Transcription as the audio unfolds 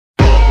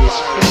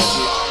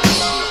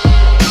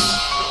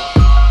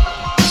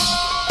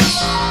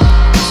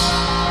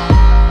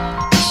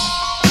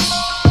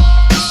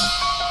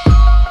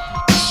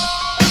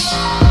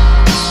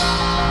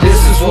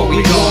What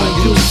we gonna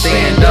do?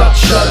 Stand up,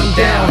 shut them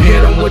down,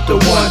 hit them with the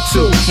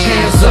 1-2.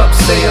 Hands up,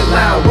 say it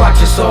loud, watch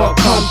us all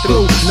come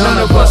through. None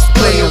of us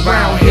play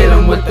around, hit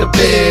them with the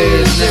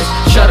business,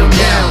 shut them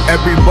down.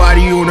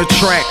 Everybody on the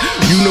track,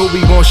 you know we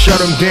gon' shut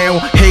them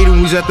down.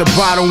 Hating, we's at the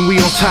bottom, we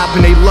on top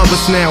and they love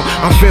us now.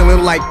 I'm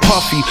feeling like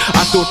Puffy,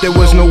 I thought there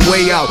was no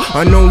way out.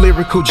 Unknown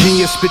lyrical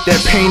genius, spit that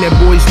pain that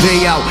boy's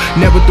day out.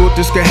 Never thought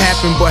this could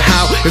happen, but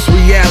how? It's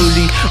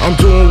reality. I'm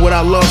doing what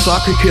I love, so I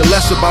could care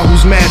less about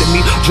who's mad at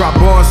me. Drop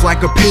bars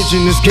like a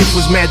pigeon, this gift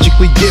was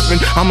magically given.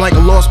 I'm like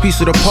a lost piece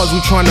of the puzzle,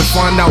 trying to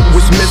find out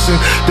what's missing.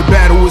 The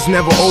battle is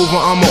never over,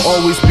 I'ma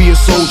always be a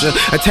soldier.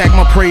 Attack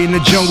my prey in the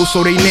jungle,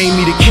 so they name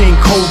me the King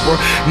Cobra.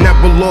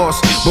 Never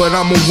lost, but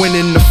I'ma win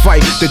in the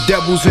fight. The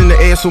devil's in the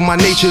air, so my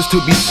nature is to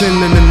be sin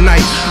in the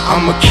night.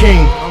 I'm a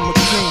king,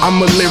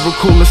 I'm a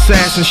lyrical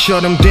assassin,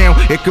 shut them down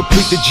and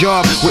complete the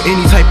job with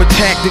any type of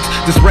tactics.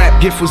 This rap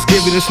gift was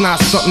given, it's not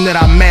something that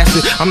I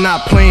mastered. I'm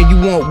not playing, you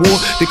want war,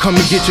 then come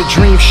and get your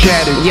dreams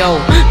shattered. Yo,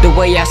 the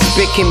way I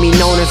spit can be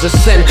known as a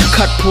sin.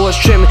 Cut, pause,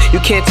 trim, you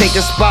can't take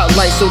the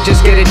spotlight, so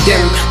just get it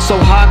dim. So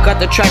hot,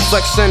 got the track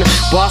flexing,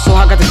 boss so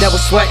hot, got the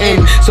devil sweating.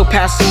 So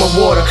pass him a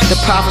water, the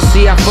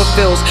prophecy I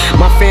fulfills.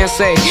 My fans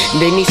say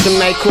they need some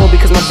NyQuil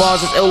because my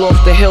bars is ill off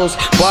the hills.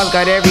 Bars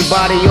got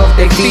everybody off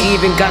their feet,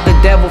 even got the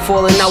devil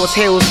falling out his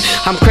heels.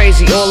 I'm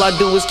crazy, all I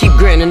do is keep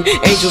grinning.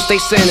 Angels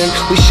stay sinning,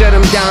 we shut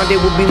them down, they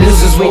will be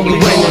losers when we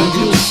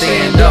winning.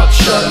 Stand up,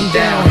 shut them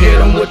down, hit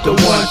them with the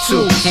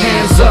 1-2.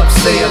 Hands up,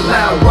 say it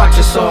loud, watch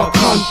us all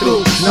come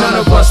through. None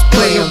of us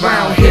play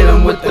around, hit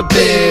them with the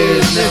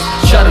business,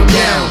 shut them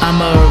down.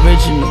 I'm a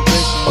original,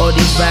 all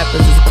these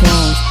rappers is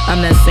clones. I'm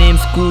that same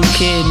school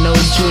kid, no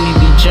Junie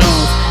B.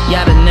 Jones.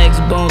 Y'all the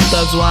next Bone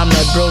Thugs, while I'm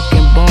that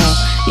Broken Bone.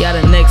 Y'all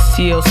the next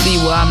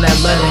TLC, while I'm that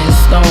Letter and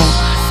Stone.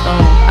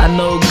 I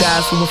know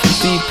guys who went from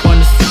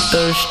 3-pointers to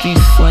 3rd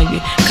Street slinging,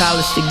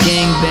 college to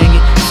gang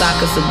banging,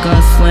 soccer to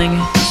gun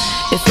slinging.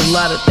 It's a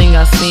lot of things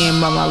I seen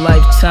by my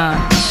lifetime,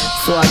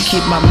 so I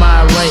keep my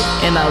mind right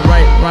and I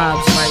write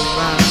rhymes.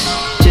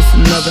 Just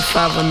another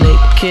 5'8"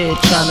 kid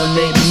tryna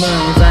make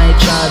millions. I ain't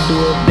tryna do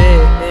it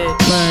big.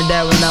 Learned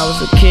that when I was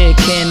a kid,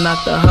 can't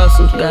knock the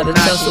hustle. Gotta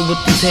tussle with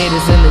these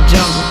haters in the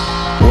jungle.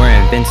 We're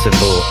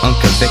invincible,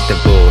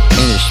 unconvictable,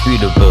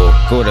 indisputable.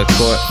 Go to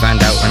court,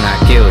 find out we're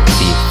not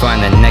guilty.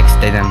 Find the next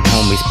day them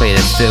homies play the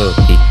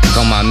filthy.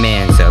 Call my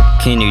mans up,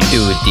 can you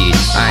do a deed?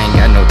 I ain't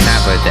got no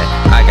time for that,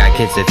 I got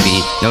kids to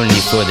feed. No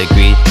need for the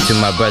greed, to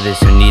my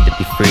brothers who need to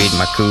be freed.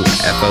 My crew,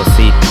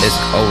 FLC, is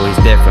always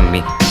there for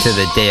me, till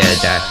the day I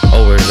die.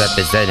 Always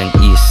representing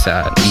East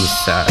Side, East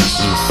Side,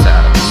 East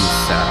Side, East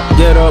Side.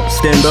 Get up,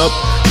 stand up,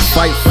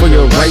 fight for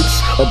your rights.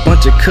 A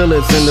bunch of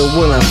killers in the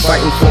will, I'm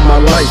fighting for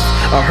my life.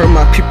 I heard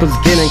my people's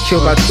getting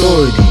killed by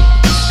authority,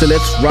 so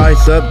let's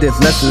rise up, there's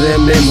less of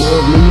them and more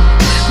of me.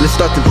 Let's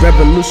start this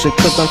revolution,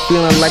 cause I'm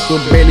feeling like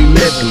we're barely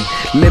living.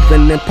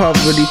 Living in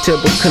poverty,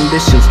 terrible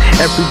conditions.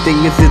 Everything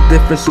is a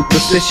different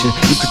superstition.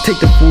 You can take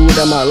the food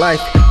out of my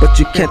life, but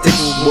you can't take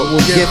what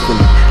we're given.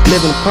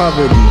 Living in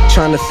poverty,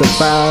 trying to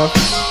survive.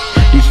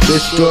 These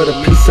destroy a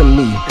piece of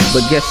me,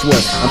 but guess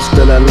what? I'm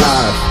still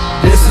alive.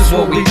 This is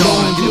what we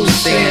gonna do.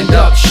 Stand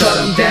up, shut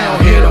them down,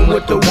 hit them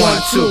with the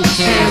 1-2.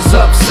 Hands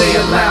up, say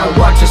it loud,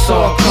 watch us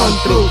all come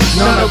through.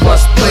 None of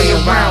us play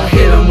around,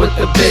 hit them with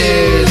the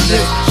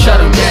business, shut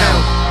them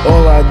down.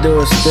 All I do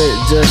is spit,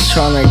 just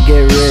tryna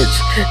get rich.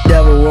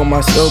 Devil with my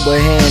sober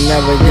hand,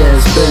 never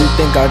getting spit. You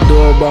think I do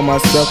it by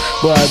myself,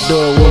 but I do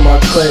it with my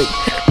clique.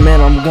 Man,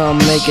 I'm gonna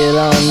make it,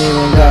 I don't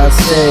even got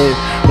saved.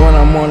 When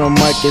I'm on a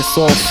mic, it's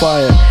all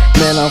fire.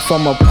 Man, I'm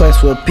from a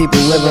place where people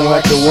living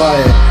like the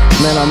wire.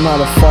 Man, I'm not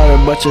a fighter,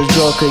 but your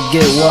jaw could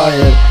get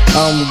wired.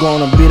 I'm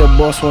gonna be the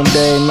boss one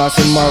day, not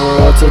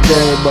tomorrow or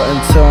today. But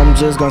until I'm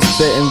just gonna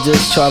spit and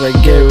just try to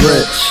get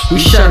rich. We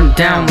shut them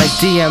down like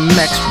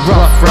DMX,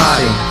 rough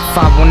riding.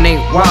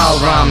 518 wild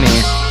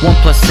rhyming.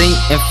 1+8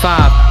 and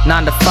 5,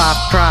 9 to 5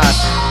 pride.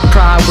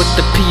 Pride with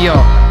the PR,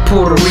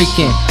 Puerto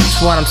Rican.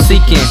 That's what I'm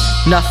seeking,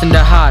 nothing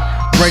to hide.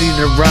 Ready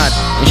to ride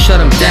and shut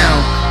them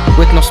down.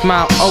 With no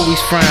smile, always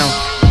frown.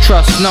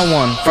 Trust no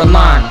one for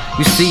line.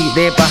 You see,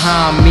 they're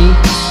behind me,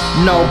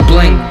 no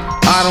bling.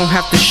 I don't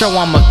have to show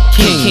I'm a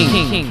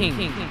king.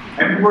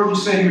 Every word you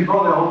say to your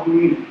brother, I hope you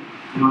mean it.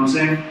 You know what I'm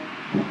saying?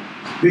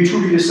 Be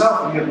true to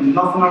yourself, and you have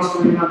nothing else to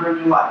remember in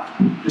your life.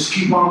 Just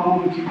keep on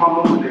moving, keep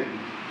on motivating.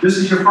 This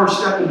is your first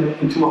step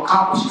into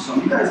accomplishing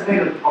something. You guys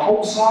made a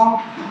whole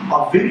song,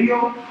 a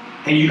video,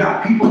 and you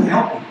got people to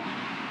help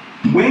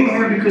you. We ain't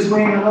here because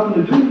we ain't got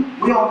nothing to do.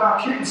 We all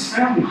got kids,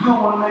 family. We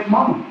don't want to make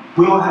money.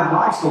 We all have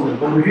lives to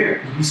live, but we're here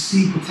because we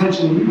see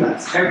potential in you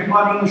guys.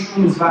 Everybody in this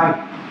room is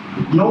valuable.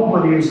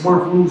 Nobody is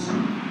worth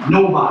losing.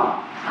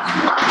 Nobody.